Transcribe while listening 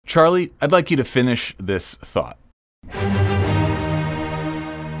Charlie, I'd like you to finish this thought.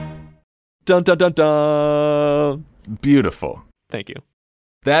 Dun, dun, dun, dun. Beautiful. Thank you.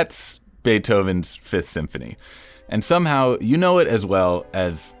 That's Beethoven's Fifth Symphony. And somehow you know it as well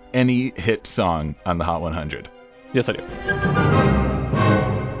as any hit song on the Hot 100. Yes, I do.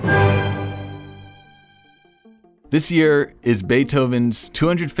 This year is Beethoven's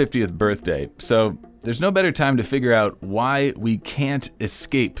 250th birthday, so there's no better time to figure out why we can't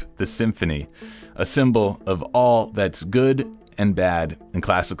escape the symphony, a symbol of all that's good and bad in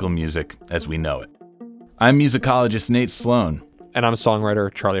classical music as we know it. I'm musicologist Nate Sloan. And I'm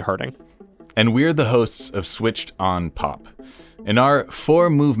songwriter Charlie Harding. And we're the hosts of Switched on Pop. In our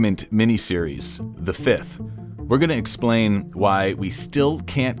 4-movement miniseries, The Fifth, we're going to explain why we still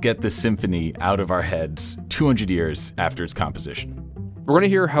can't get the symphony out of our heads 200 years after its composition. We're going to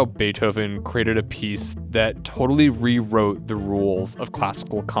hear how Beethoven created a piece that totally rewrote the rules of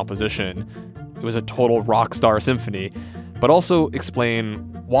classical composition. It was a total rock star symphony, but also explain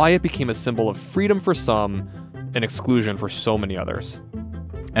why it became a symbol of freedom for some and exclusion for so many others.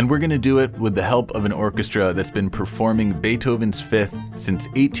 And we're going to do it with the help of an orchestra that's been performing Beethoven's Fifth since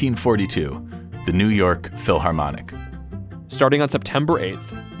 1842, the New York Philharmonic. Starting on September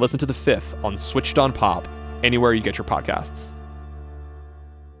 8th, listen to The Fifth on Switched on Pop, anywhere you get your podcasts.